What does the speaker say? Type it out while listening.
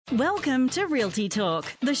Welcome to Realty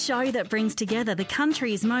Talk, the show that brings together the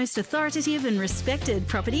country's most authoritative and respected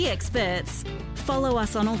property experts. Follow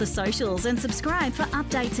us on all the socials and subscribe for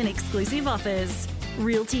updates and exclusive offers.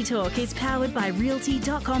 Realty Talk is powered by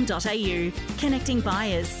realty.com.au, connecting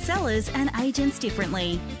buyers, sellers and agents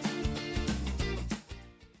differently.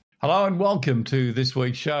 Hello and welcome to this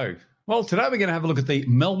week's show. Well, today we're going to have a look at the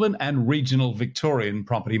Melbourne and regional Victorian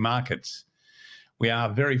property markets. We are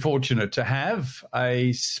very fortunate to have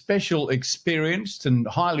a special experienced and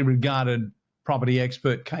highly regarded property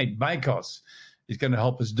expert, Kate Bakos, is going to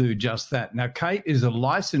help us do just that. Now, Kate is a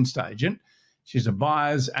licensed agent. She's a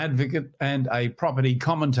buyer's advocate and a property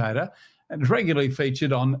commentator and is regularly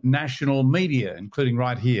featured on national media, including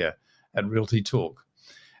right here at Realty Talk.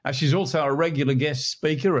 She's also a regular guest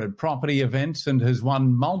speaker at property events and has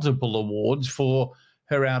won multiple awards for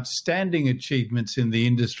her outstanding achievements in the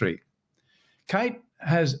industry. Kate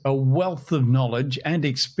has a wealth of knowledge and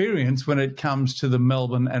experience when it comes to the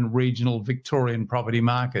Melbourne and regional Victorian property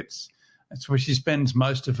markets. That's where she spends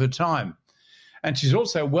most of her time. And she's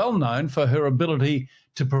also well known for her ability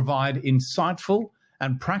to provide insightful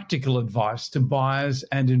and practical advice to buyers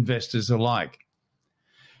and investors alike.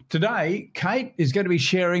 Today, Kate is going to be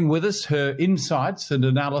sharing with us her insights and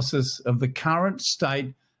analysis of the current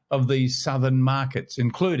state of these southern markets,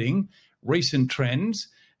 including recent trends,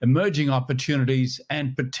 emerging opportunities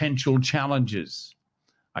and potential challenges.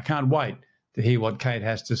 I can't wait to hear what Kate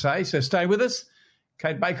has to say, so stay with us.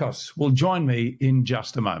 Kate Bakos will join me in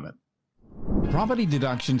just a moment. Property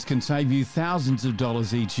deductions can save you thousands of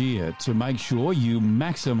dollars each year. To make sure you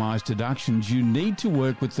maximise deductions, you need to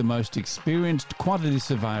work with the most experienced quantity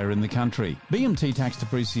surveyor in the country. BMT Tax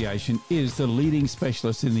Depreciation is the leading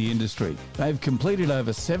specialist in the industry. They've completed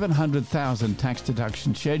over 700,000 tax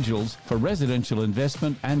deduction schedules for residential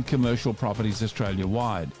investment and commercial properties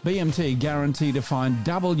Australia-wide. BMT guarantee to find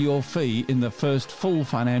double your fee in the first full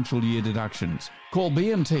financial year deductions. Call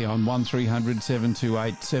BMT on 1300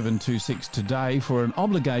 728 726 today for an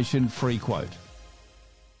obligation-free quote.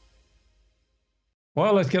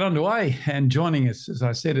 Well, let's get underway. And joining us, as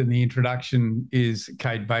I said in the introduction, is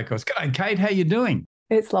Kate Bakos. G'day, Kate. How are you doing?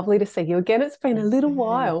 It's lovely to see you again. It's been a little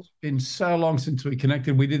while. It's been so long since we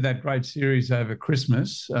connected. We did that great series over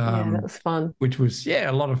Christmas. Yeah, that was fun. Which was,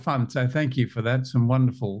 a lot of fun. So thank you for that. Some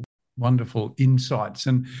wonderful insights.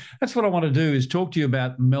 And that's what I want to do, is talk to you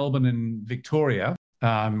about Melbourne and Victoria.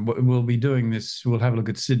 We'll be doing this. We'll have a look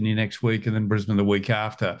at Sydney next week and then Brisbane the week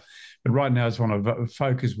after. But right now I just want to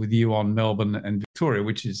focus with you on Melbourne and Victoria,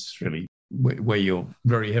 which is really where you're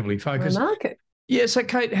very heavily focused. The market. Yeah. So,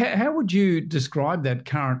 Kate, how would you describe that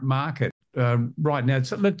current market right now?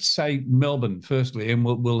 So let's say Melbourne firstly, and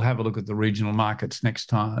we'll have a look at the regional markets next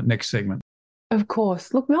segment. Of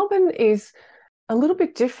course. Look, Melbourne is a little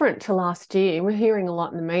bit different to last year. We're hearing a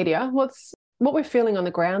lot in the media. What we're feeling on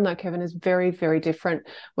the ground, though, Kevin, is very, very different.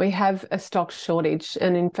 We have a stock shortage.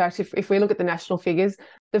 And in fact, if we look at the national figures,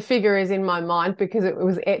 the figure is in my mind because it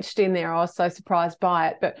was etched in there. I was so surprised by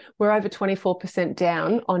it. But we're over 24%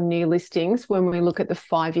 down on new listings when we look at the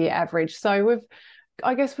 5-year average. So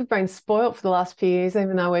I guess we've been spoilt for the last few years,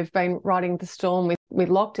 even though we've been riding the storm with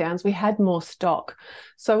lockdowns. We had more stock.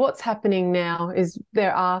 So what's happening now is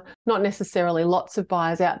there are not necessarily lots of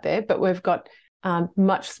buyers out there, but we've got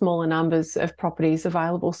much smaller numbers of properties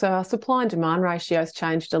available. So our supply and demand ratio has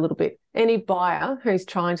changed a little bit. Any buyer who's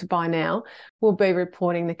trying to buy now will be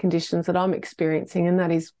reporting the conditions that I'm experiencing, and that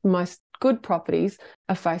is most good properties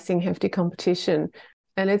are facing hefty competition.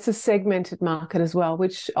 And it's a segmented market as well,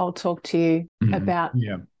 which I'll talk to you about.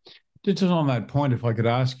 Yeah. Just on that point, if I could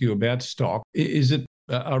ask you about stock, is it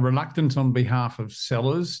a reluctance on behalf of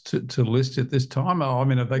sellers to list at this time? I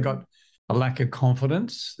mean, have they got a lack of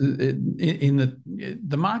confidence in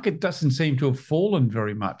the market? Doesn't seem to have fallen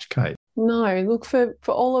very much, Kate. No, look, for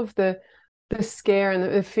all of the scare and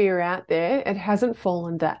the fear out there, it hasn't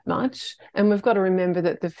fallen that much. And we've got to remember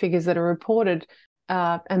that the figures that are reported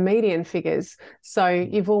are median figures. So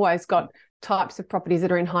you've always got types of properties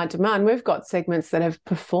that are in high demand. We've got segments that have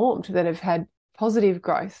performed, that have had positive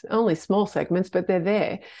growth, only small segments, but they're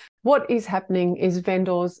there. What is happening is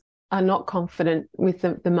vendors are not confident with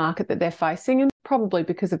the market that they're facing, and probably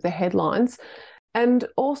because of the headlines. And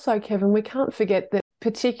also, Kevin, we can't forget that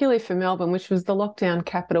particularly for Melbourne, which was the lockdown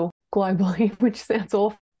capital globally, which sounds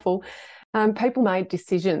awful, people made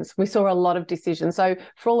decisions. We saw a lot of decisions. So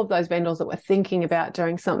for all of those vendors that were thinking about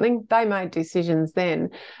doing something, they made decisions then.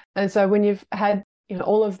 And so when you've had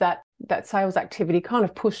all of that sales activity kind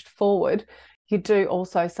of pushed forward, you do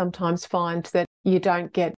also sometimes find that you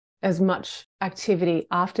don't get as much activity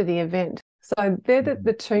after the event. So they're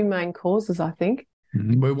the two main causes, I think.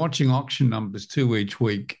 We're watching auction numbers too each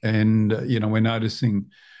week, and we're noticing.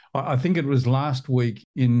 I think it was last week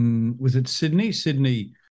was it Sydney?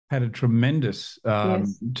 Sydney had a tremendous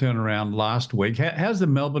Yes. turnaround last week. How's the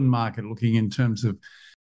Melbourne market looking in terms of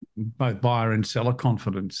both buyer and seller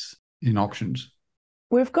confidence in auctions?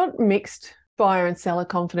 We've got mixed buyer and seller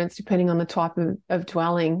confidence depending on the type of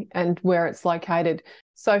dwelling and where it's located.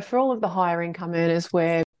 So for all of the higher income earners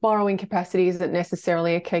where borrowing capacity isn't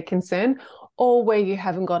necessarily a key concern, or where you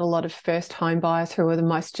haven't got a lot of first home buyers who are the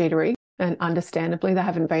most jittery, and understandably they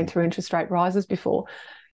haven't been through interest rate rises before,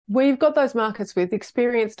 we've got those markets with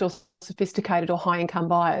experienced or sophisticated or high income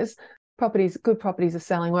buyers. Good properties are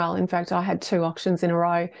selling well. In fact, I had 2 auctions in a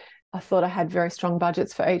row. I thought I had very strong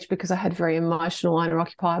budgets for each because I had very emotional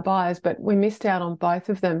owner-occupier buyers, but we missed out on both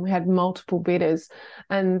of them. We had multiple bidders,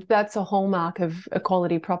 and that's a hallmark of a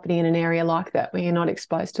quality property in an area like that where you're not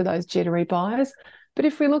exposed to those jittery buyers. But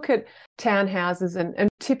if we look at townhouses and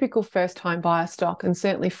typical first home buyer stock, and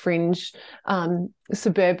certainly fringe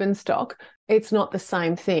suburban stock, it's not the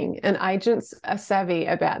same thing. And agents are savvy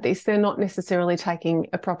about this. They're not necessarily taking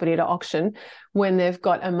a property to auction when they've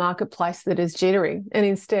got a marketplace that is jittery. And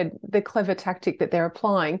instead, the clever tactic that they're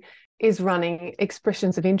applying is running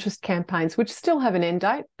expressions of interest campaigns, which still have an end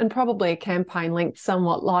date and probably a campaign linked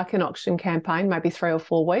somewhat like an auction campaign, maybe 3 or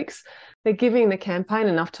 4 weeks. They're giving the campaign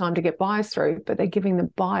enough time to get buyers through, but they're giving the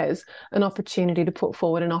buyers an opportunity to put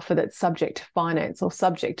forward an offer that's subject to finance or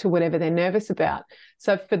subject to whatever they're nervous about.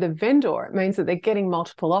 So for the vendor, it means that they're getting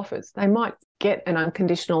multiple offers. They might get an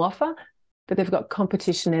unconditional offer, but they've got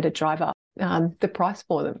competition there to drive up the price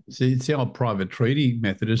for them. See, it's the old private treaty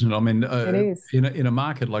method, isn't it? I mean, It is. In a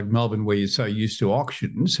market like Melbourne where you're so used to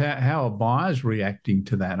auctions, how are buyers reacting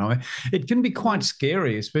to that? I mean, it can be quite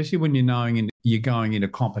scary, especially when you're going into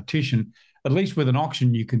competition. At least with an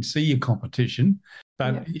auction, you can see your competition,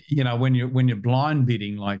 but when you're blind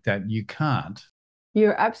bidding like that, you can't.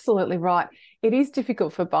 You're absolutely right. It is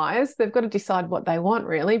difficult for buyers. They've got to decide what they want,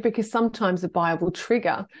 really, because sometimes a buyer will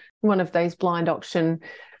trigger one of these blind auction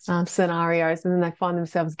scenarios, and then they find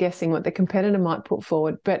themselves guessing what the competitor might put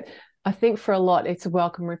forward. But I think for a lot, it's a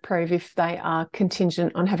welcome reprieve if they are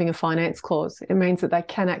contingent on having a finance clause. It means that they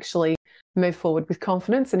can actually move forward with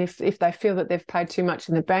confidence. And if they feel that they've paid too much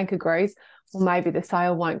and the bank agrees, well, maybe the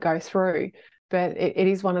sale won't go through. But it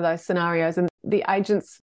is one of those scenarios. And the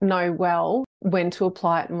agents know well when to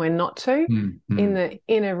apply it and when not to. In the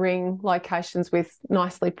inner ring locations with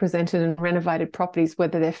nicely presented and renovated properties,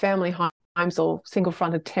 whether they're family homes or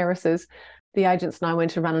single-fronted terraces, the agents know when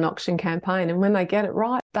to run an auction campaign. And when they get it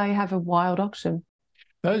right, they have a wild auction.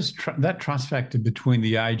 That trust factor between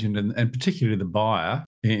the agent and particularly the buyer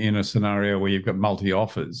in a scenario where you've got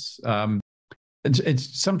multi-offers,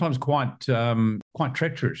 it's sometimes quite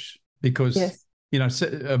treacherous because,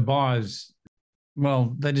 buyers,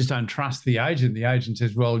 well, they just don't trust the agent. The agent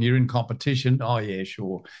says, well, you're in competition. Oh, yeah,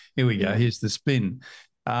 sure. Here we go. Here's the spin.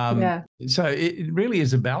 So it really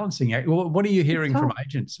is a balancing act. What are you hearing from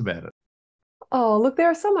agents about it? Oh, look,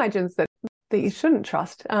 there are some agents that you shouldn't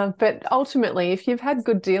trust. But ultimately, if you've had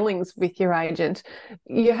good dealings with your agent,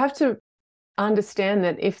 you have to understand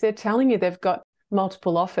that if they're telling you they've got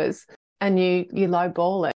multiple offers and you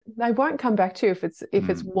lowball it, they won't come back to you if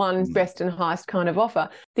it's one best and highest kind of offer.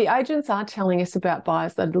 The agents are telling us about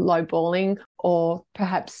buyers that are lowballing or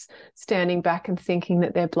perhaps standing back and thinking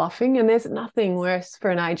that they're bluffing. And there's nothing worse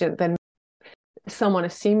for an agent than someone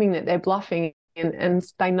assuming that they're bluffing and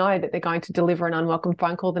they know that they're going to deliver an unwelcome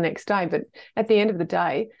phone call the next day. But at the end of the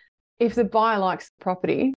day, if the buyer likes the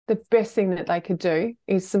property, the best thing that they could do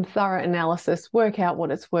is some thorough analysis, work out what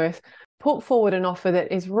it's worth, put forward an offer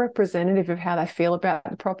that is representative of how they feel about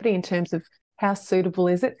the property in terms of how suitable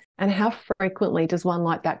is it and how frequently does one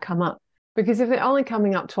like that come up. Because if they're only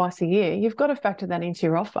coming up twice a year, you've got to factor that into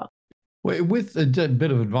your offer. Well, with a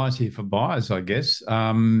bit of advice here for buyers, I guess,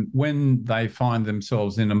 when they find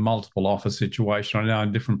themselves in a multiple offer situation, I know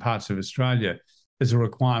in different parts of Australia, there's a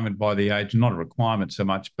requirement by the agent, not a requirement so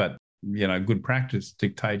much, but, good practice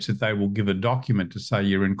dictates that they will give a document to say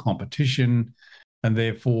you're in competition and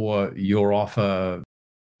therefore your offer,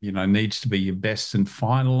 needs to be your best and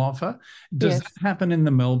final offer. Does that happen in the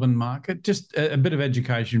Melbourne market? Just a bit of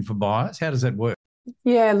education for buyers. How does that work?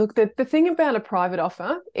 Yeah, look, the thing about a private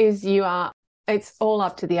offer is it's all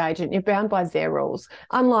up to the agent. You're bound by their rules.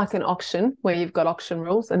 Unlike an auction where you've got auction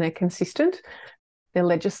rules and they're consistent, they're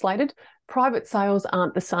legislated, private sales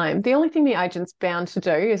aren't the same. The only thing the agent's bound to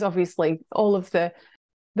do is obviously all of the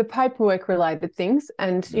paperwork related things,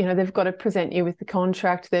 and they've got to present you with the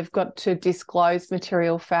contract, they've got to disclose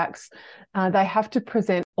material facts, they have to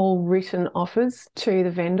present all written offers to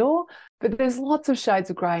the vendor. But there's lots of shades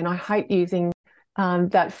of grey, and I hate using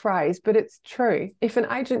that phrase, but it's true. If an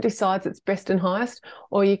agent decides it's best and highest,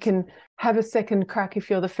 or you can have a second crack if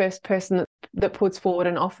you're the first person that puts forward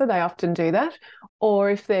an offer, they often do that.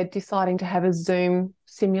 Or if they're deciding to have a Zoom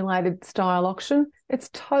simulated style auction, it's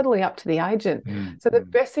totally up to the agent. So the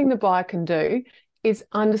best thing the buyer can do is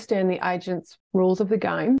understand the agent's rules of the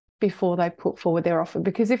game before they put forward their offer.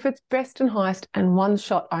 Because if it's best and highest and one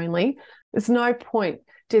shot only, there's no point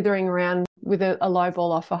dithering around with a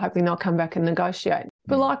lowball offer, hoping they'll come back and negotiate.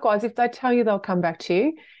 But likewise, if they tell you they'll come back to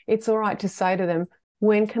you, it's all right to say to them,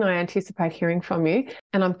 when can I anticipate hearing from you?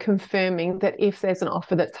 And I'm confirming that if there's an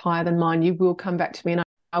offer that's higher than mine, you will come back to me and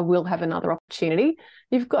I will have another opportunity.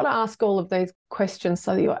 You've got to ask all of these questions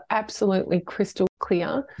so that you're absolutely crystal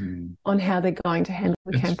clear on how they're going to handle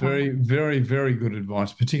the campaign. It's very, very, very good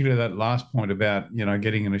advice, particularly that last point about,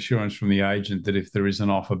 getting an assurance from the agent that if there is an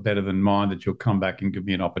offer better than mine, that you'll come back and give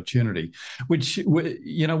me an opportunity, which,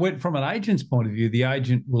 from an agent's point of view, the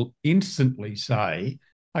agent will instantly say,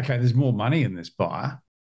 okay, there's more money in this buyer.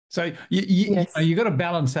 So you've got to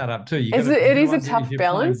balance that up too. It is a tough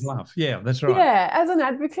balance. Yeah, that's right. Yeah, as an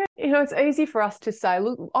advocate, it's easy for us to say,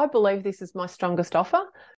 look, I believe this is my strongest offer,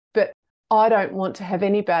 but I don't want to have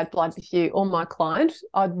any bad blood with you or my client.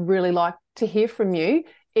 I'd really like to hear from you.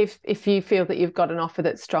 If you feel that you've got an offer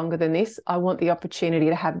that's stronger than this, I want the opportunity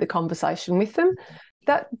to have the conversation with them.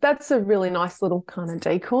 That's a really nice little kind of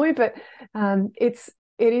decoy, but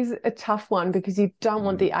it is a tough one because you don't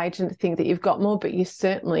want the agent to think that you've got more, but you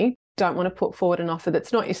certainly don't want to put forward an offer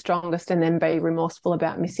that's not your strongest and then be remorseful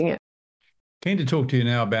about missing it. Keen to talk to you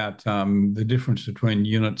now about the difference between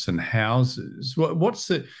units and houses.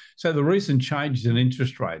 So the recent changes in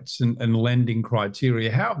interest rates and lending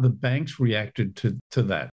criteria, how have the banks reacted to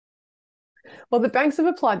that? Well, the banks have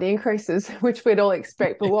applied the increases, which we'd all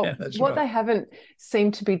expect. But what they haven't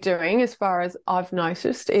seemed to be doing, as far as I've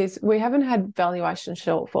noticed, is we haven't had valuation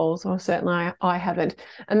shortfalls, or certainly I haven't.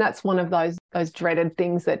 And that's one of those dreaded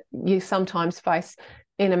things that you sometimes face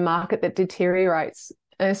in a market that deteriorates,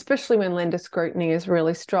 and especially when lender scrutiny is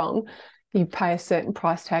really strong. You pay a certain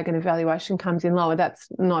price tag and a valuation comes in lower. That's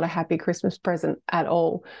not a happy Christmas present at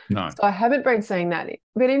all. No. So I haven't been seeing that.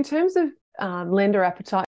 But in terms of lender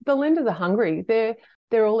appetite, the lenders are hungry.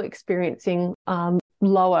 They're all experiencing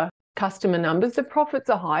lower customer numbers. The profits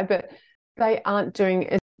are high, but they aren't doing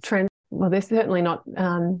as they're certainly not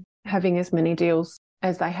having as many deals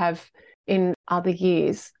as they have in other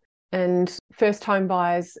years. And first home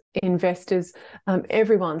buyers, investors,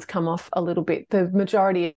 everyone's come off a little bit. The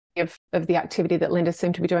majority of the activity that lenders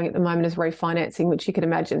seem to be doing at the moment is refinancing, which you could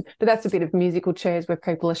imagine. But that's a bit of musical chairs where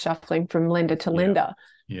people are shuffling from lender to lender.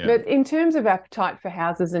 Yeah. But in terms of appetite for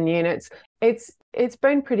houses and units, it's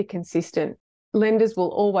been pretty consistent. Lenders will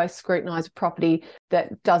always scrutinise a property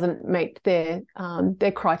that doesn't meet their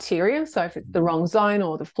criteria. So if it's the wrong zone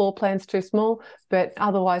or the floor plan's too small, but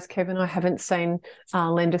otherwise, Kevin, I haven't seen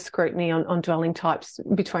lender scrutiny on dwelling types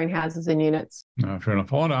between houses and units. No, fair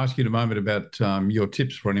enough. I want to ask you in a moment about your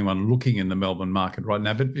tips for anyone looking in the Melbourne market right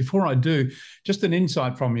now. But before I do, just an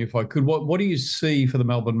insight from you, if I could. What do you see for the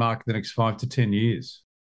Melbourne market the next 5 to 10 years?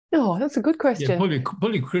 Oh, that's a good question. Yeah,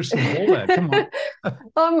 pull your crystal ball out. Come on.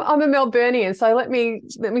 I'm a Melburnian, so let me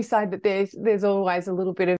say that there's always a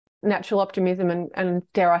little bit of natural optimism and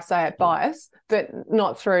dare I say it, bias, but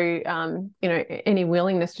not through any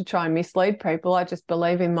willingness to try and mislead people. I just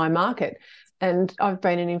believe in my market, and I've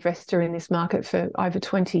been an investor in this market for over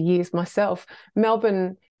 20 years myself.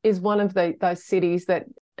 Melbourne is one of those cities that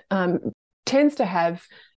tends to have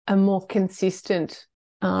a more consistent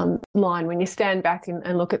line. When you stand back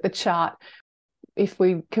and look at the chart, if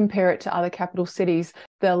we compare it to other capital cities,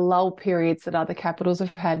 the lull periods that other capitals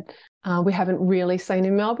have had, we haven't really seen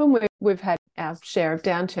in Melbourne. We've had our share of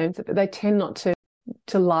downturns, but they tend not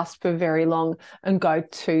to last for very long and go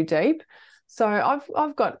too deep. So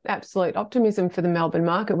I've got absolute optimism for the Melbourne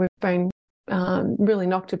market. We've been really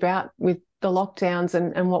knocked about with the lockdowns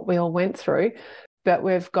and what we all went through, but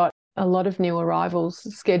we've got a lot of new arrivals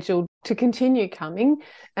scheduled to continue coming,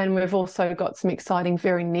 and we've also got some exciting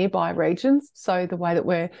very nearby regions. So the way that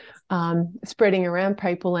we're spreading around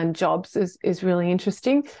people and jobs is really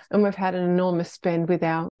interesting, and we've had an enormous spend with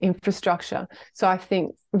our infrastructure. So I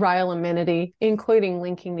think rail amenity, including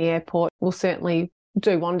linking the airport, will certainly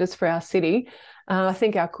do wonders for our city. I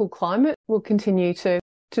think our cool climate will continue to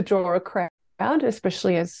draw a crowd,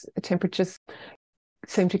 especially as temperatures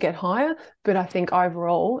seem to get higher. But I think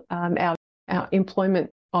overall, our employment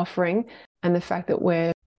offering and the fact that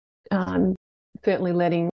we're certainly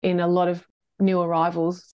letting in a lot of new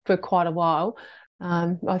arrivals for quite a while,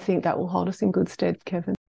 I think that will hold us in good stead,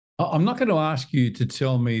 Kevin. I'm not going to ask you to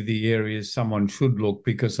tell me the areas someone should look,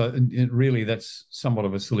 because really that's somewhat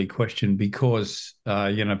of a silly question, because,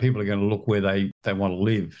 people are going to look where they want to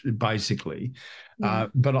live, basically.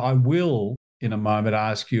 But I will, in a moment,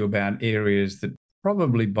 ask you about areas that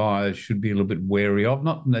probably buyers should be a little bit wary of,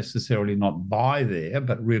 not necessarily not buy there,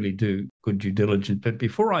 but really do good due diligence. But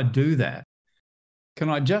before I do that, can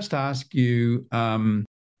I just ask you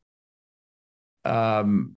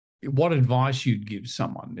what advice you'd give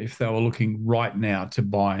someone if they were looking right now to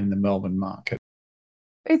buy in the Melbourne market?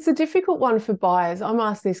 It's a difficult one for buyers. I'm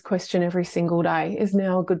asked this question every single day. Is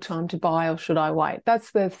now a good time to buy or should I wait?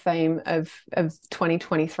 That's the theme of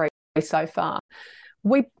 2023 so far.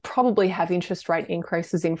 We probably have interest rate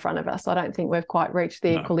increases in front of us. I don't think we've quite reached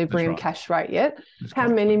the equilibrium cash rate yet. How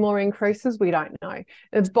many more increases? We don't know.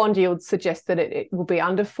 The bond yields suggest that it will be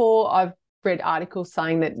under 4. I've read articles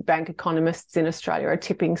saying that bank economists in Australia are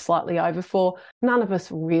tipping slightly over 4. None of us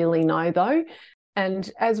really know, though. And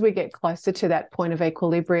as we get closer to that point of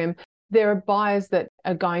equilibrium, there are buyers that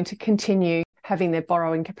are going to continue having their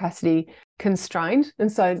borrowing capacity constrained.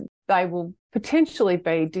 And so they will potentially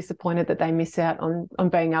be disappointed that they miss out on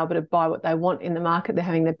being able to buy what they want in the market. They're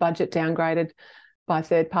having their budget downgraded by a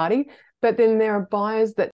third party. But then there are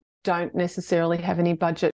buyers that don't necessarily have any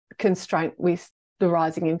budget constraint with the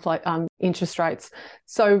rising interest rates.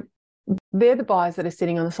 So they're the buyers that are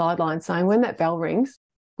sitting on the sidelines saying, when that bell rings,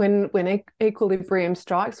 when equilibrium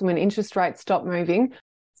strikes, when interest rates stop moving,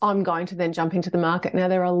 I'm going to then jump into the market. Now,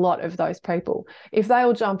 there are a lot of those people. If they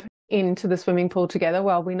all jump into the swimming pool together,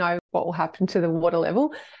 well, we know what will happen to the water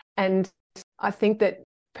level. And I think that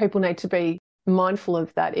people need to be mindful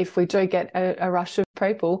of that. If we do get a rush of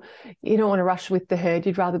people, you don't want to rush with the herd.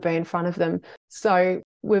 You'd rather be in front of them. So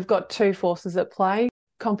we've got two forces at play: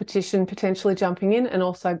 competition potentially jumping in and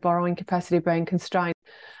also borrowing capacity being constrained.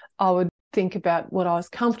 I would think about what I was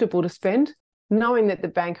comfortable to spend, knowing that the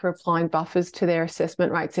bank are applying buffers to their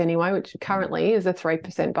assessment rates anyway, which currently is a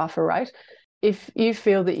 3% buffer rate. If you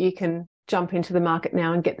feel that you can jump into the market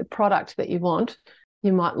now and get the product that you want,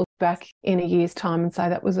 you might look back in a year's time and say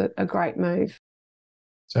that was a great move.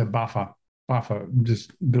 So buffer,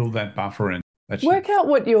 just build that buffer in. Work out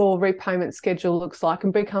what your repayment schedule looks like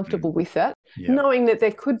and be comfortable with that, knowing that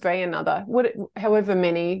there could be another, however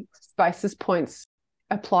many basis points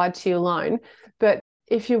applied to your loan. But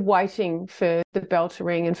if you're waiting for the bell to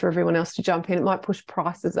ring and for everyone else to jump in, it might push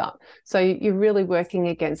prices up. So you're really working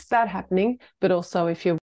against that happening. But also if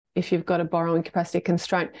you've got a borrowing capacity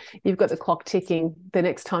constraint, you've got the clock ticking. The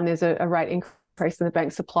next time there's a rate increase and the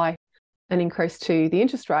banks apply an increase to the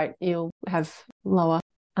interest rate, you'll have a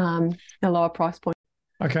lower price point.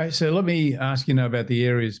 Okay, so let me ask you now about the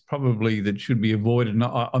areas probably that should be avoided. And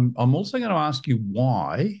I'm also going to ask you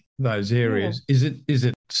why those areas. Yeah. Is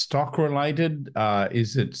it stock related?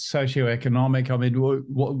 Is it socioeconomic? I mean,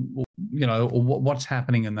 what's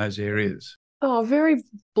happening in those areas? Oh, very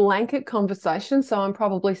blanket conversation. So I'm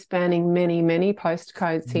probably spanning many, many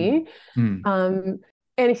postcodes here.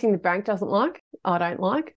 Anything the bank doesn't like, I don't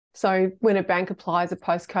like. So when a bank applies a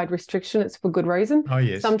postcode restriction, it's for good reason. Oh,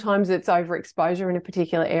 yes. Sometimes it's overexposure in a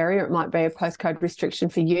particular area. It might be a postcode restriction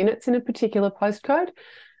for units in a particular postcode.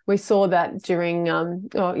 We saw that during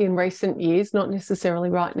in recent years, not necessarily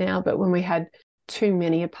right now, but when we had too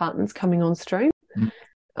many apartments coming on stream.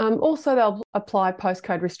 Also, they'll apply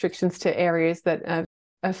postcode restrictions to areas that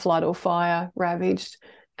are flood or fire ravaged,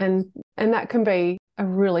 and that can be a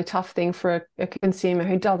really tough thing for a consumer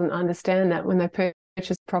who doesn't understand that when they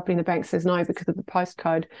purchase property and the bank says no because of the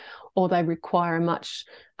postcode, or they require a much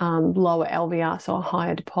lower LVR, so a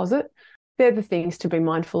higher deposit. They're the things to be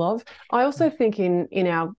mindful of. I also think in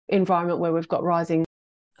our environment where we've got rising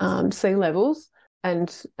sea levels and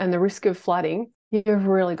the risk of flooding, you've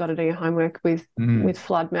really got to do your homework with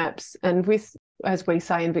flood maps and with, as we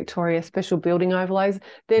say in Victoria, special building overlays.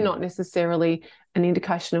 They're not necessarily an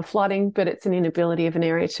indication of flooding, but it's an inability of an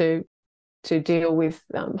area to deal with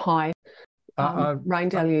high rain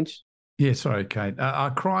deluge. Yeah, sorry, Kate. Are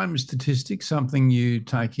crime statistics something you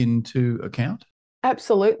take into account?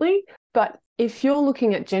 Absolutely. But if you're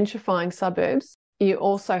looking at gentrifying suburbs, you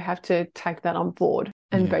also have to take that on board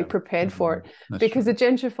and be prepared for it. Because a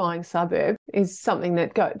gentrifying suburb is something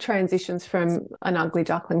that transitions from an ugly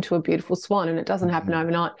duckling to a beautiful swan, and it doesn't happen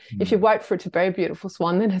overnight. If you wait for it to be a beautiful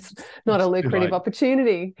swan, then it's not a lucrative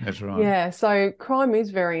opportunity. That's right. Yeah, so crime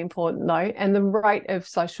is very important though, and the rate of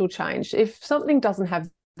social change. If something doesn't have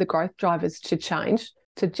the growth drivers to change,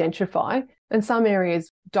 to gentrify, and some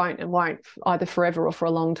areas don't and won't either forever or for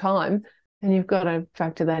a long time, and you've got to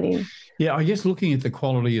factor that in. Yeah, I guess looking at the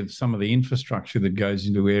quality of some of the infrastructure that goes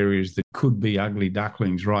into areas that could be ugly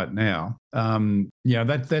ducklings right now,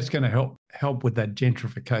 that's going to help with that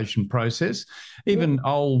gentrification process. Even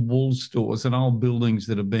old wool stores and old buildings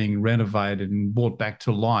that are being renovated and brought back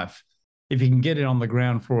to life, if you can get it on the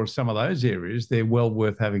ground floor of some of those areas, they're well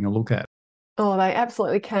worth having a look at. Oh, they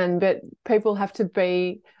absolutely can, but people have to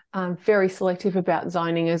be very selective about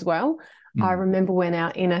zoning as well. I remember when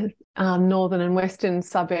our inner northern and western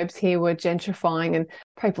suburbs here were gentrifying and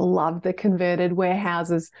people loved the converted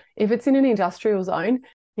warehouses. If it's in an industrial zone,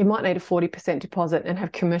 you might need a 40% deposit and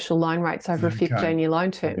have commercial loan rates over a 15-year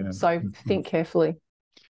loan term. Yeah. So think carefully.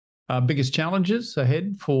 Biggest challenges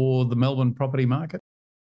ahead for the Melbourne property market?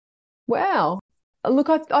 Wow. Look,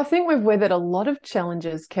 I think we've weathered a lot of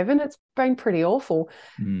challenges, Kevin. It's been pretty awful.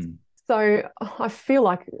 So I feel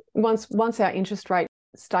like once our interest rate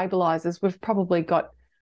stabilises, we've probably got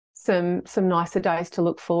some nicer days to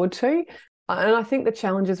look forward to. And I think the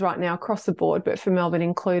challenges right now across the board, but for Melbourne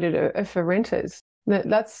included, are for renters.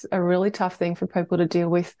 That's a really tough thing for people to deal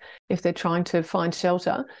with if they're trying to find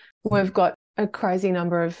shelter. We've got a crazy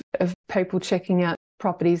number of people checking out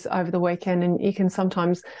properties over the weekend, and you can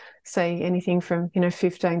sometimes see anything from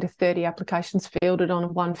 15 to 30 applications fielded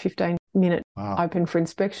on one 15-minute open for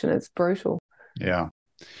inspection. It's brutal. Yeah.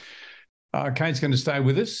 Kate's going to stay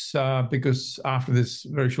with us because after this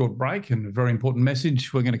very short break and a very important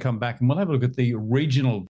message, we're going to come back and we'll have a look at the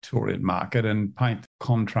regional Victorian market and paint the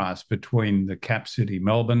contrast between the cap city,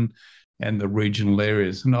 Melbourne, and the regional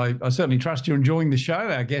areas. And I certainly trust you're enjoying the show.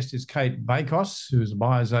 Our guest is Kate Bakos, who's a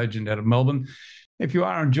buyer's agent out of Melbourne. If you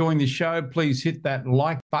are enjoying the show, please hit that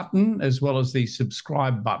like button as well as the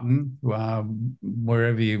subscribe button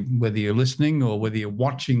whether you're listening or whether you're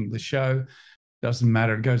watching the show. Doesn't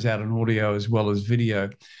matter. It goes out in audio as well as video.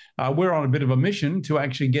 We're on a bit of a mission to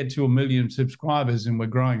actually get to 1 million subscribers, and we're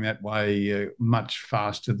growing that way much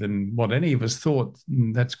faster than what any of us thought.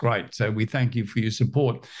 That's great. So we thank you for your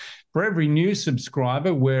support. For every new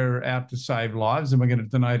subscriber, we're out to save lives, and we're going to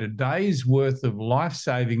donate a day's worth of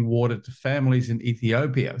life-saving water to families in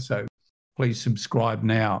Ethiopia. So please subscribe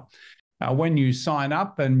now. When you sign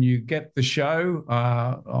up and you get the show,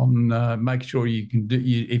 make sure you can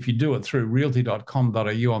if you do it through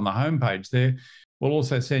realty.com.au on the homepage there, we'll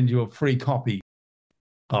also send you a free copy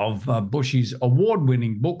of Bushy's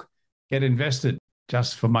award-winning book, Get Invested,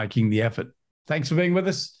 just for making the effort. Thanks for being with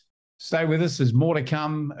us. Stay with us. There's more to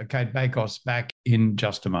come. Kate Bakos back in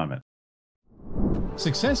just a moment.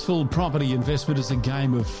 Successful property investment is a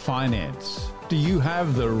game of finance. Do you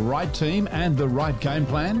have the right team and the right game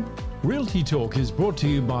plan? Realty Talk is brought to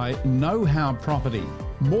you by Know How Property.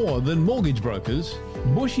 More than mortgage brokers,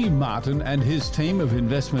 Bushy Martin and his team of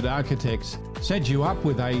investment architects set you up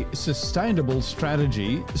with a sustainable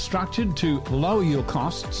strategy structured to lower your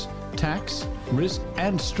costs, tax, risk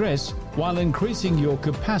and stress while increasing your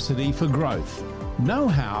capacity for growth. Know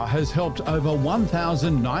How has helped over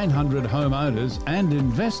 1,900 homeowners and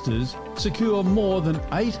investors secure more than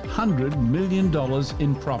 $800 million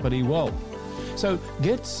in property wealth. So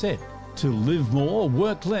get set to live more,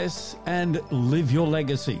 work less, and live your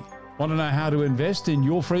legacy. Want to know how to invest in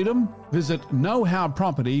your freedom? Visit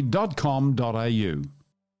knowhowproperty.com.au.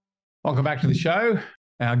 Welcome back to the show.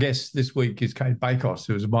 Our guest this week is Kate Bakos,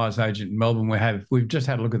 who is a buyer's agent in Melbourne. We've just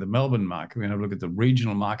had a look at the Melbourne market. We're going to have a look at the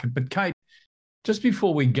regional market. But Kate, just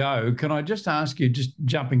before we go, can I just ask you, just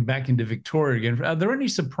jumping back into Victoria again, are there any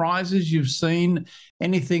surprises you've seen?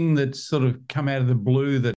 Anything that's sort of come out of the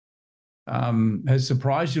blue that has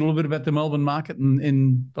surprised you a little bit about the Melbourne market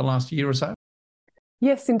in the last year or so?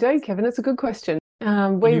 Yes, indeed, Kevin. It's a good question. You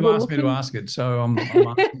asked me to ask it, so I'm asking.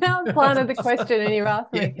 I planted the question and you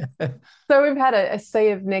asked me. Yeah. So we've had a sea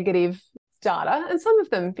of negative data, and some of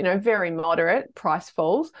them, very moderate price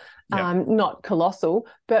falls, not colossal.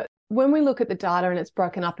 But when we look at the data and it's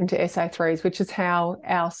broken up into SA3s, which is how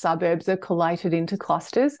our suburbs are collated into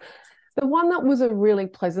clusters, the one that was a really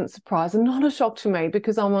pleasant surprise and not a shock to me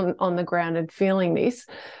because I'm on the ground and feeling this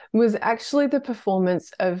was actually the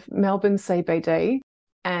performance of Melbourne CBD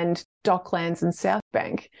and Docklands and South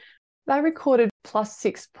Bank. They recorded plus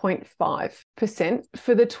 6.5%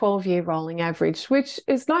 for the 12-year rolling average, which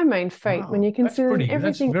is no mean feat when you consider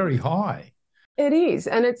everything. That's very high. It is,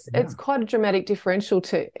 and it's quite a dramatic differential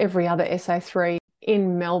to every other SA3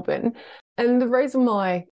 in Melbourne. And the reason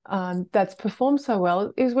why that's performed so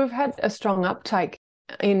well is we've had a strong uptake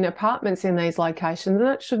in apartments in these locations, and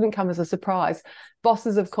that shouldn't come as a surprise.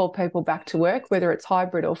 Bosses have called people back to work, whether it's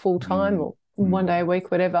hybrid or full-time or 1 day a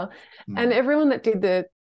week, whatever. And everyone that did the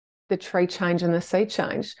tree change and the sea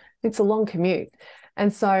change, it's a long commute.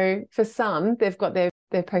 And so for some, they've got their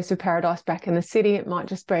their piece of paradise back in the city. It might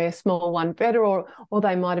just be a small one better, or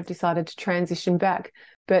they might have decided to transition back.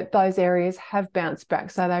 But those areas have bounced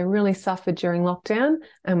back. So they really suffered during lockdown,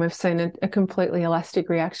 and we've seen a completely elastic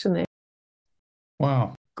reaction there.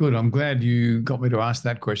 Wow. Good. I'm glad you got me to ask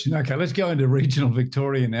that question. Okay, let's go into regional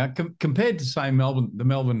Victoria now. Compared to, say, Melbourne, the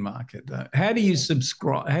Melbourne market, how do you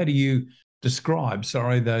describe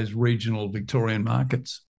those regional Victorian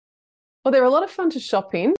markets? Well, they're a lot of fun to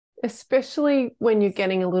shop in, especially when you're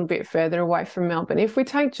getting a little bit further away from Melbourne. If we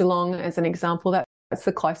take Geelong as an example, that's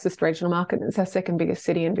the closest regional market. It's our second biggest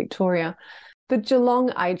city in Victoria. The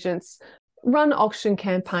Geelong agents run auction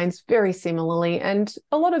campaigns very similarly, and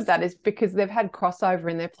a lot of that is because they've had crossover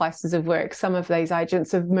in their places of work. Some of these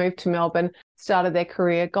agents have moved to Melbourne, started their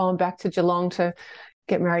career, gone back to Geelong to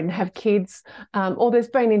get married and have kids, or there's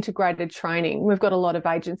been integrated training. We've got a lot of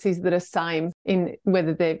agencies that are same in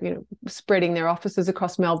whether they're spreading their offices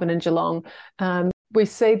across Melbourne and Geelong. We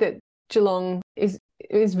see that Geelong is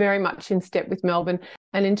very much in step with Melbourne,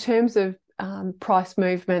 and in terms of price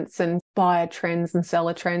movements and buyer trends and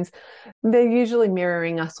seller trends, they're usually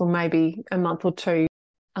mirroring us or maybe a month or two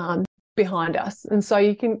behind us. And so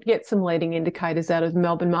you can get some leading indicators out of the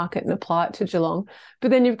Melbourne market and apply it to Geelong. But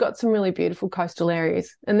then you've got some really beautiful coastal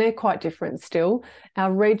areas, and they're quite different still.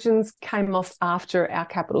 Our regions came off after our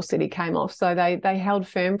capital city came off, so they held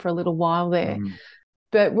firm for a little while there.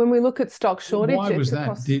 But when we look at stock shortage... Why was that?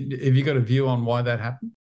 Have you got a view on why that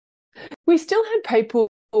happened? We still had people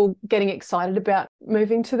getting excited about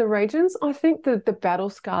moving to the regions. I think that the battle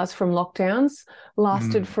scars from lockdowns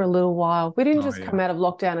lasted for a little while. We didn't just come out of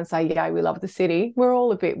lockdown and say, yeah, we love the city. We're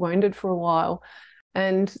all a bit wounded for a while.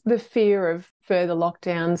 And the fear of further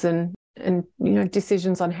lockdowns and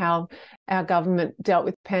decisions on how our government dealt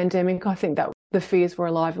with the pandemic, I think that the fears were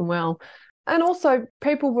alive and well. And also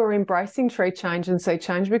people were embracing tree change and sea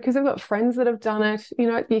change because they've got friends that have done it.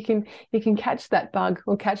 You can catch that bug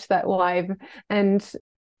or catch that wave. And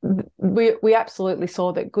we absolutely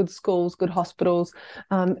saw that good schools, good hospitals,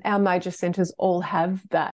 our major centres all have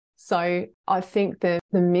that. So I think the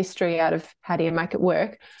mystery out of how do you make it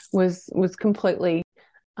work was completely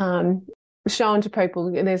shown to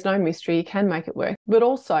people. There's no mystery, you can make it work. But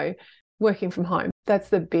also working from home, that's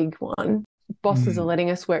the big one. Bosses are letting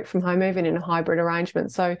us work from home, even in a hybrid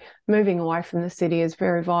arrangement. So moving away from the city is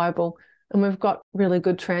very viable. And we've got really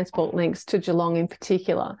good transport links to Geelong in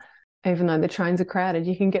particular. Even though the trains are crowded,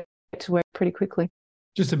 you can get to work pretty quickly.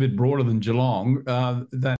 Just a bit broader than Geelong,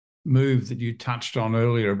 that move that you touched on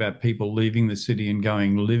earlier about people leaving the city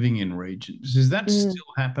and living in regions, is that still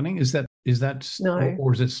happening? Is that no,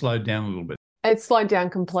 or is it slowed down a little bit? It's slowed down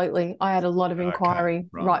completely. I had a lot of inquiry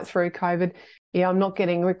right through COVID. Yeah, I'm not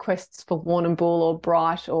getting requests for Warrnambool or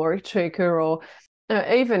Bright or Echuca or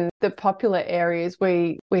even the popular areas.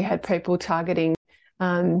 We had people targeting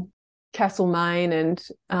Castlemaine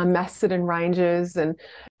and Macedon Ranges and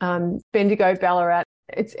Bendigo, Ballarat.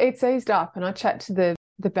 It's eased up, and I chat to the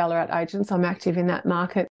Ballarat agents. I'm active in that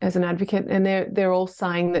market as an advocate, and they're all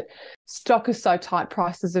saying that stock is so tight,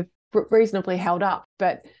 prices have reasonably held up,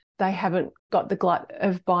 but they haven't got the glut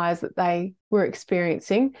of buyers that they were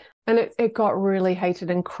experiencing. And it got really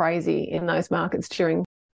heated and crazy in those markets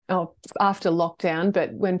after lockdown,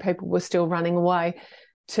 but when people were still running away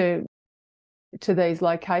to these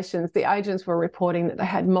locations, the agents were reporting that they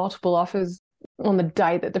had multiple offers on the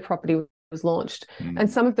day that the property was launched. And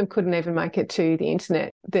some of them couldn't even make it to the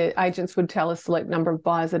internet. The agents would tell a select number of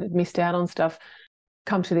buyers that had missed out on stuff,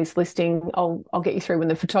 come to this listing, I'll get you through when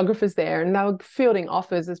the photographer's there. And they were fielding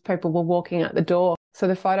offers as people were walking out the door. So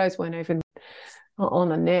the photos weren't even on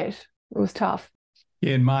the net. It was tough.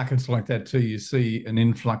 Yeah, in markets like that too, you see an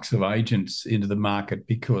influx of agents into the market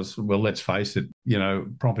because, well, let's face it,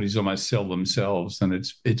 properties almost sell themselves, and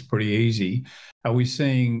it's pretty easy. Are we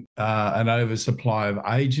seeing an oversupply of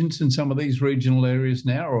agents in some of these regional areas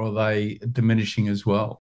now, or are they diminishing as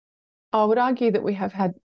well? I would argue that we have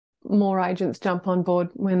had more agents jump on board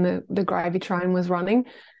when the gravy train was running.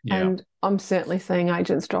 Yeah. And I'm certainly seeing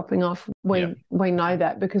agents dropping off. We know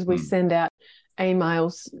that because we send out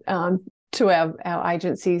emails to our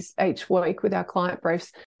agencies each week with our client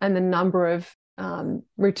briefs, and the number of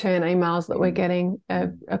return emails that we're getting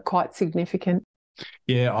are quite significant.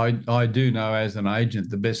 Yeah, I do know as an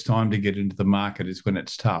agent, the best time to get into the market is when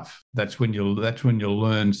it's tough. That's when you'll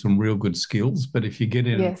learn some real good skills. But if you get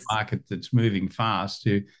in a market that's moving fast,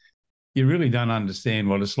 you really don't understand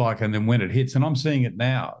what it's like. And then when it hits, and I'm seeing it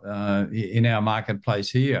now in our marketplace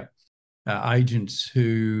here, agents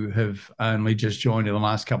who have only just joined in the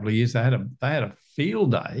last couple of years, they had a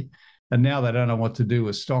field day And now they don't know what to do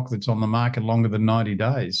with stock that's on the market longer than 90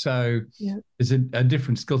 days. So it's a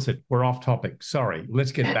different skill set. We're off topic. Sorry.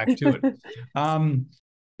 Let's get back to it.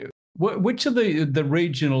 Which are the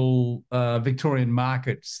regional Victorian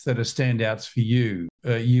markets that are standouts for you?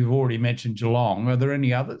 You've already mentioned Geelong. Are there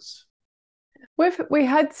any others? We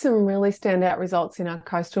had some really standout results in our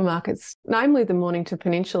coastal markets, namely the Mornington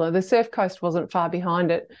Peninsula. The Surf Coast wasn't far behind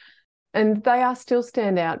it, and they are still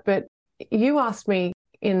standout. But you asked me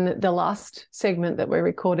in the last segment that we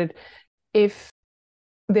recorded if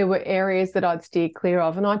there were areas that I'd steer clear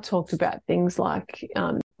of, and I talked about things like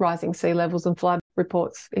rising sea levels and flood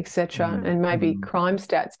reports, etc., and maybe crime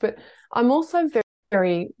stats. But I'm also very,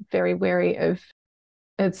 very, very wary of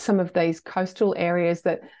some of these coastal areas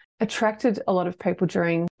that attracted a lot of people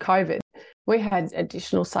during COVID. We had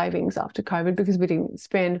additional savings after COVID because we didn't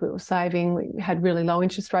spend, we were saving, we had really low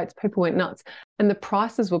interest rates, people went nuts, and the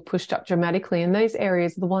prices were pushed up dramatically. And these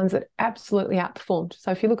areas are the ones that absolutely outperformed.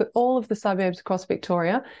 So if you look at all of the suburbs across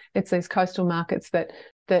Victoria, it's these coastal markets that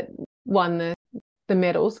won the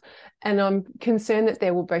medals. And I'm concerned that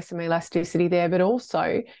there will be some elasticity there, but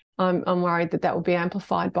also I'm worried that will be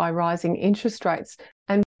amplified by rising interest rates.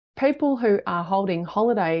 And people who are holding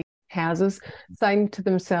holiday houses saying to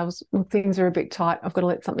themselves, well, things are a bit tight, I've got to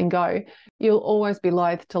let something go. You'll always be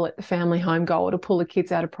loath to let the family home go or to pull the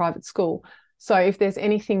kids out of private school. So if there's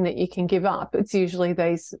anything that you can give up, it's usually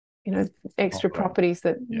these, extra properties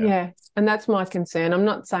that, and that's my concern. I'm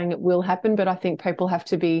not saying it will happen, but I think people have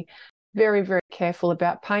to be very, very careful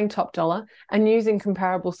about paying top dollar and using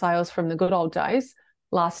comparable sales from the good old days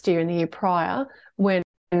last year and the year prior, when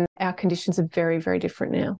our conditions are very, very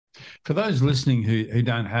different now. For those listening who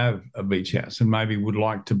don't have a beach house and maybe would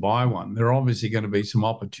like to buy one, there are obviously going to be some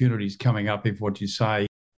opportunities coming up if what you say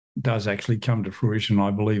does actually come to fruition.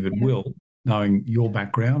 I believe it will, knowing your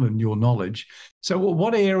background and your knowledge. So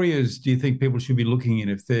what areas do you think people should be looking in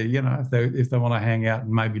if they if they want to hang out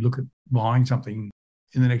and maybe look at buying something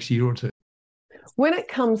in the next year or two? When it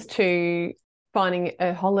comes to finding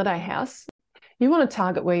a holiday house, you want to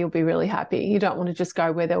target where you'll be really happy. You don't want to just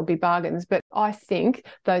go where there'll be bargains. But I think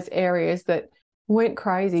those areas that went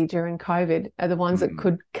crazy during COVID are the ones that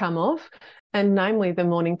could come off, and namely the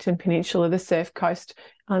Mornington Peninsula, the Surf Coast,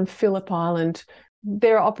 Phillip Island.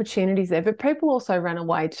 There are opportunities there, but people also run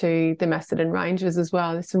away to the Macedon Ranges as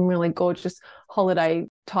well. There's some really gorgeous holiday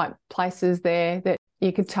type places there that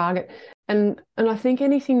you could target. And I think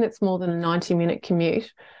anything that's more than a 90-minute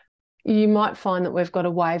commute, you might find that we've got a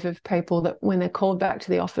wave of people that when they're called back to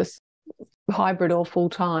the office, hybrid or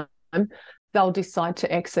full-time, they'll decide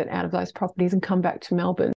to exit out of those properties and come back to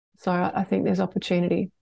Melbourne. So I think there's opportunity.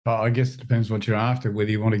 I guess it depends what you're after, whether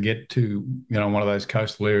you want to get to, one of those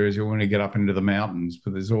coastal areas, you want to get up into the mountains,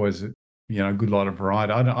 but there's always, a good lot of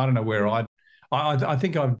variety. I don't know where I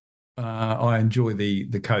think I enjoy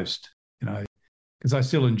the coast, because I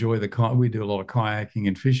still enjoy we do a lot of kayaking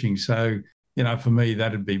and fishing. So, for me,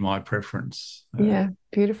 that'd be my preference. Yeah,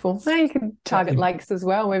 beautiful. Now you can target lakes as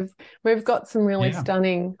well. We've got some really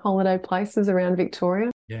stunning holiday places around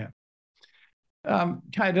Victoria. Yeah.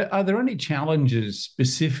 Kate, are there any challenges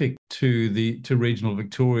specific to regional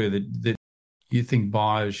Victoria that you think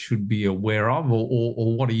buyers should be aware of,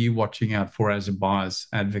 or what are you watching out for as a buyer's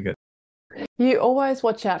advocate? You always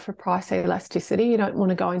watch out for price elasticity. You don't want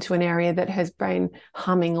to go into an area that has been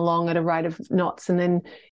humming along at a rate of knots and then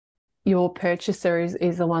your purchaser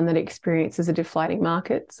is the one that experiences a deflating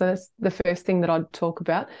market. So that's the first thing that I'd talk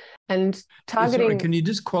about. And targeting... Sorry, can you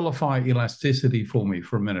just qualify elasticity for me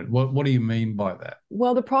for a minute? What do you mean by that?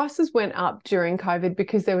 Well, the prices went up during COVID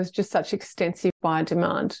because there was just such extensive buyer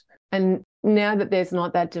demand. And now that there's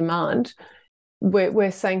not that demand, we're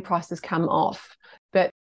seeing prices come off. But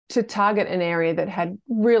to target an area that had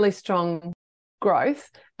really strong growth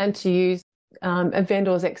and to use a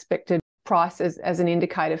vendor's expected price as an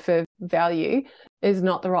indicator for value is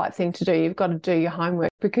not the right thing to do. You've got to do your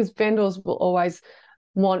homework, because vendors will always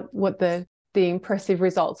want what the impressive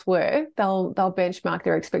results were. They'll benchmark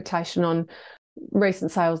their expectation on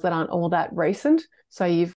recent sales that aren't all that recent. So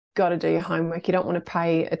you've got to do your homework. You don't want to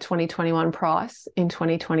pay a 2021 price in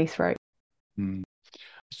 2023.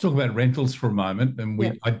 Let's talk about rentals for a moment. And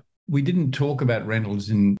we didn't talk about rentals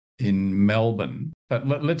in Melbourne, but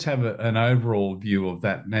let's have an overall view of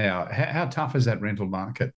that now. How tough is that rental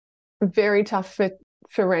market? Very tough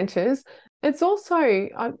for renters. It's also,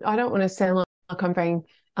 I don't want to sound like I'm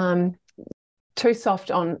being too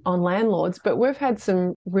soft on landlords, but we've had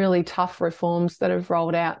some really tough reforms that have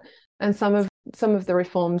rolled out, and some of the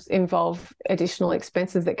reforms involve additional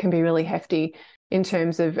expenses that can be really hefty in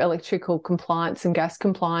terms of electrical compliance and gas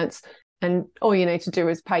compliance. and all you need to do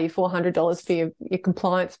is pay your $400 for your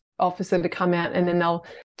compliance officer to come out, and then they'll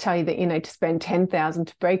tell you that you need to spend $10,000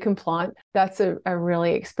 to be compliant. That's a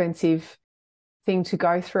really expensive thing to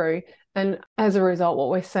go through. And as a result, what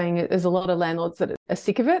we're seeing is a lot of landlords that are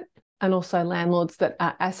sick of it, and also landlords that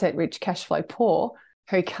are asset rich, cash flow poor,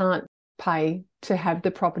 who can't pay to have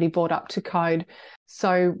the property brought up to code.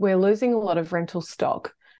 So we're losing a lot of rental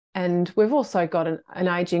stock. And we've also got an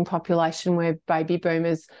ageing population where baby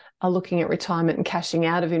boomers are looking at retirement and cashing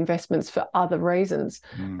out of investments for other reasons.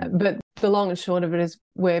 But the long and short of it is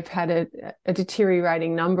we've had a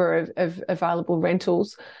deteriorating number of available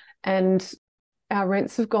rentals, and our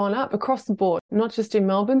rents have gone up across the board, not just in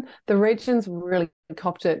Melbourne. The regions really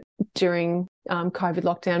copped it during COVID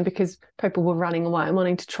lockdown because people were running away and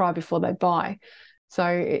wanting to try before they buy. So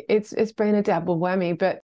it's been a double whammy.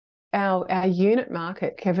 But our unit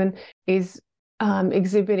market, Kevin, is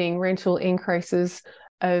exhibiting rental increases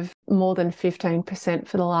of more than 15%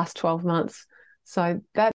 for the last 12 months. So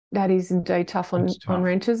that is indeed tough on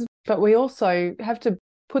renters. But we also have to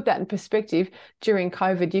put that in perspective. During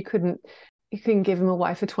COVID, you couldn't give them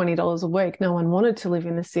away for $20 a week. No one wanted to live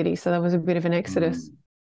in the city, so there was a bit of an exodus.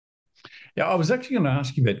 Yeah, I was actually going to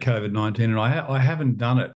ask you about COVID-19, and I haven't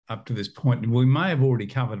done it up to this point. We may have already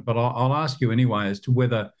covered it, but I'll ask you anyway as to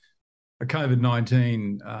whether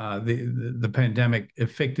COVID-19, the pandemic,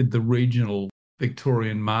 affected the regional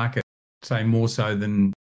Victorian market, say more so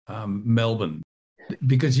than Melbourne,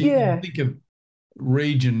 because you think of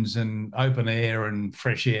regions and open air and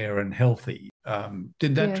fresh air and healthy.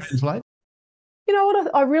 Did that translate? You know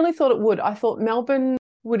what? I really thought it would. I thought Melbourne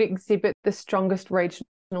would exhibit the strongest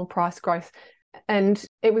regional price growth, and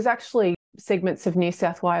it was actually segments of New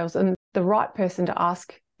South Wales. And the right person to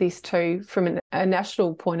ask this to from a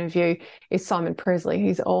national point of view is Simon Presley.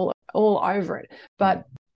 He's all over it. But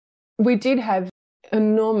we did have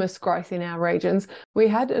enormous growth in our regions. We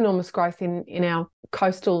had enormous growth in our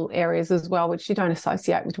coastal areas as well, which you don't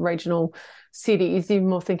associate with regional cities. You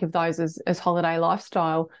more think of those as holiday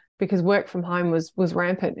lifestyle, because work from home was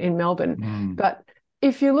rampant in Melbourne. But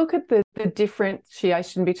if you look at the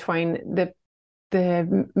differentiation between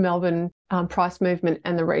the Melbourne price movement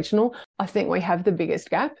and the regional, I think we have the biggest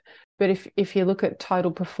gap. But if you look at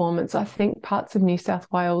total performance, I think parts of New South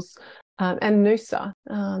Wales and Noosa,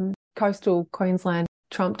 coastal Queensland,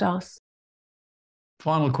 trumped us.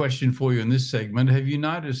 Final question for you in this segment. Have you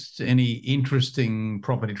noticed any interesting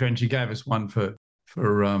property trends? You gave us one for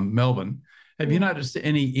Melbourne. Have you noticed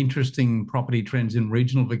any interesting property trends in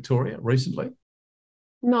regional Victoria recently?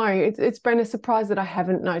 No, it's been a surprise that I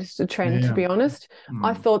haven't noticed a trend, to be honest.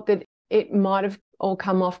 I thought that it might have all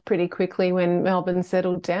come off pretty quickly when Melbourne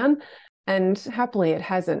settled down, and happily it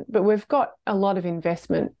hasn't. But we've got a lot of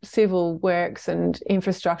investment, civil works and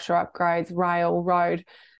infrastructure upgrades, rail, road,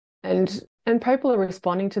 and people are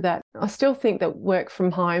responding to that. I still think that work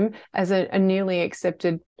from home as a newly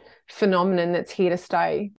accepted phenomenon that's here to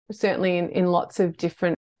stay, certainly in lots of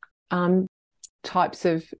different types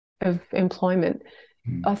of employment.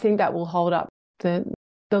 I think that will hold up the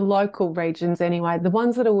local regions anyway, the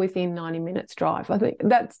ones that are within 90 minutes drive. I think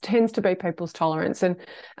that tends to be people's tolerance. And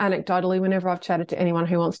anecdotally, whenever I've chatted to anyone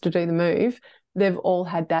who wants to do the move, they've all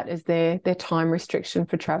had that as their time restriction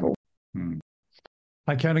for travel.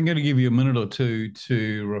 Okay, I'm going to give you a minute or two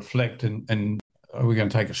to reflect, and we're going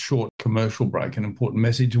to take a short commercial break, an important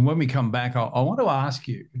message. And when we come back, I want to ask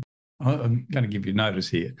you, I'm going to give you notice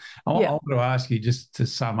here. I want to ask you just to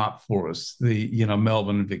sum up for us the,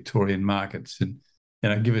 Melbourne and Victorian markets, and,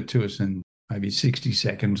 give it to us in maybe 60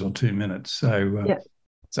 seconds or 2 minutes.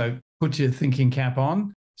 So put your thinking cap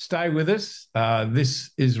on. Stay with us. This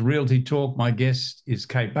is Realty Talk. My guest is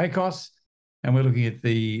Kate Bakos, and we're looking at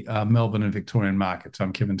the Melbourne and Victorian markets.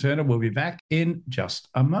 I'm Kevin Turner. We'll be back in just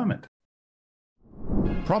a moment.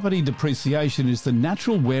 Property depreciation is the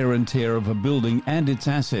natural wear and tear of a building and its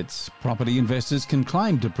assets. Property investors can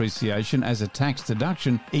claim depreciation as a tax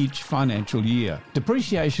deduction each financial year.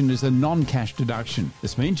 Depreciation is a non-cash deduction.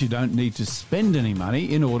 This means you don't need to spend any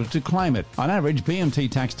money in order to claim it. On average,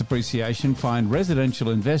 BMT tax depreciation fined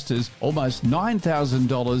residential investors almost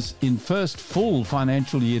 $9,000 in first full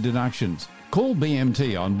financial year deductions. Call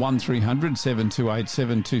BMT on 1300 728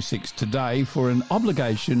 726 today for an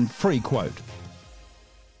obligation-free quote.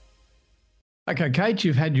 Okay, Kate,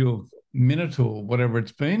 you've had your minute or whatever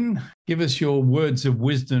it's been. Give us your words of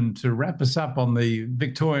wisdom to wrap us up on the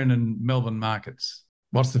Victorian and Melbourne markets.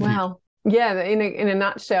 What's the future? Wow. Yeah, in a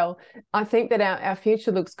nutshell, I think that our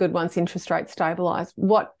future looks good once interest rates stabilise.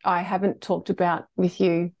 What I haven't talked about with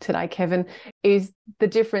you today, Kevin, is the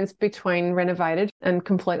difference between renovated and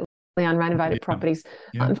completely unrenovated properties.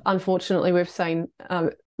 Unfortunately, we've seen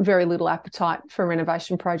very little appetite for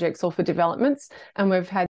renovation projects or for developments, and we've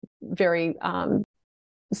had very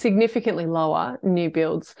significantly lower new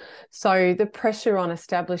builds. So the pressure on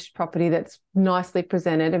established property that's nicely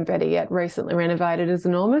presented and, better yet, recently renovated is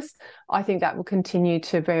enormous. I think that will continue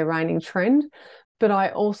to be a reigning trend. But I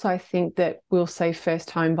also think that we'll see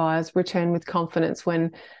first home buyers return with confidence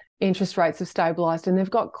when interest rates have stabilised and they've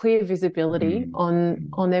got clear visibility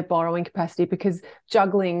on their borrowing capacity, because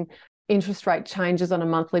juggling interest rate changes on a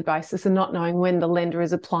monthly basis and not knowing when the lender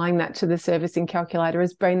is applying that to the servicing calculator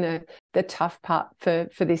has been the tough part for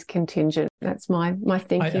this contingent. That's my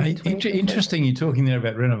thinking. Interesting you're talking there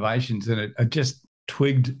about renovations, and I just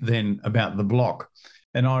twigged then about the block.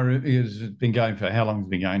 And it's been going for, how long has it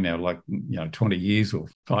been going now? Like, 20 years or,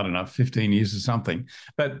 I don't know, 15 years or something.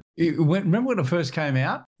 But remember when it first came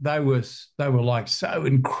out? They were like so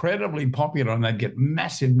incredibly popular, and they'd get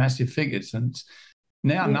massive, massive figures. And it's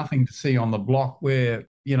now nothing to see on the block where,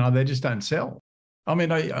 they just don't sell. I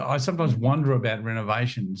mean, I sometimes wonder about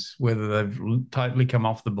renovations, whether they've totally come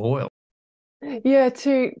off the boil. Yeah,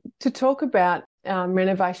 to talk about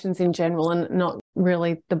renovations in general and not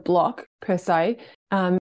really the block per se,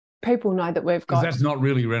 people know that we've got... Because that's not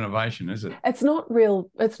really renovation, is it? It's not real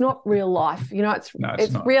life.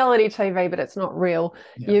 It's reality TV, but it's not real.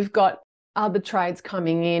 Yeah. You've got other trades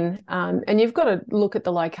coming in, and you've got to look at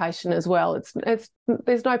the location as well.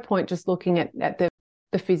 There's no point just looking at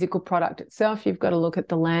the physical product itself. You've got to look at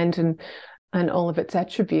the land and all of its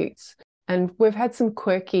attributes. And we've had some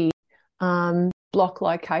quirky block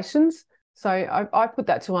locations. So I put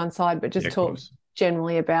that to one side, but just talk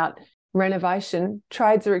generally about renovation.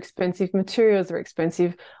 Trades are expensive, materials are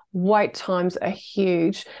expensive, wait times are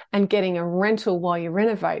huge, and getting a rental while you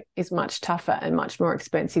renovate is much tougher and much more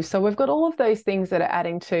expensive. So we've got all of these things that are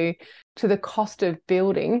adding to the cost of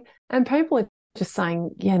building, and people are just saying,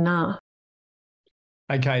 yeah, nah.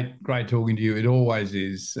 Hey, Kate, great talking to you. It always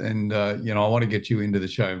is. And, I want to get you into the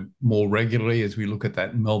show more regularly as we look at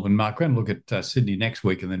that Melbourne market. We're going to look at Sydney next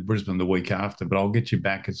week and then Brisbane the week after. But I'll get you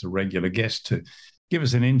back as a regular guest to give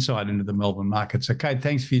us an insight into the Melbourne market. So, Kate,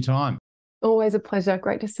 thanks for your time. Always a pleasure.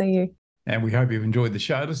 Great to see you. And we hope you've enjoyed the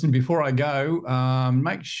show. Listen, before I go,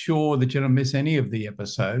 make sure that you don't miss any of the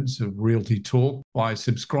episodes of Realty Talk by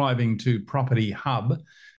subscribing to Property Hub,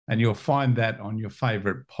 and you'll find that on your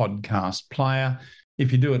favourite podcast player.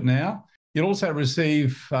 If you do it now, you'll also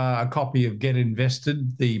receive a copy of Get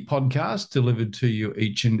Invested, the podcast, delivered to you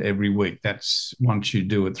each and every week. That's once you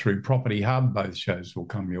do it through Property Hub. Both shows will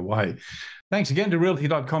come your way. Thanks again to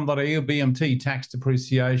realty.com.au, BMT Tax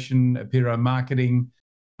Depreciation, Apiro Marketing,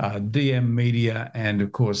 DM Media, and,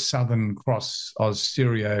 of course, Southern Cross Oz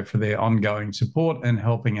Stereo for their ongoing support and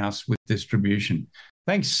helping us with distribution.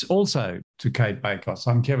 Thanks also to Kate Bakos.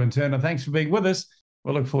 I'm Kevin Turner. Thanks for being with us.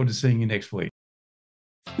 We'll look forward to seeing you next week.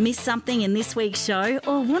 Miss something in this week's show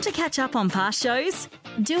or want to catch up on past shows?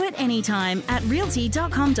 Do it anytime at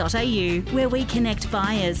realty.com.au, where we connect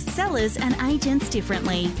buyers, sellers and agents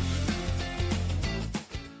differently.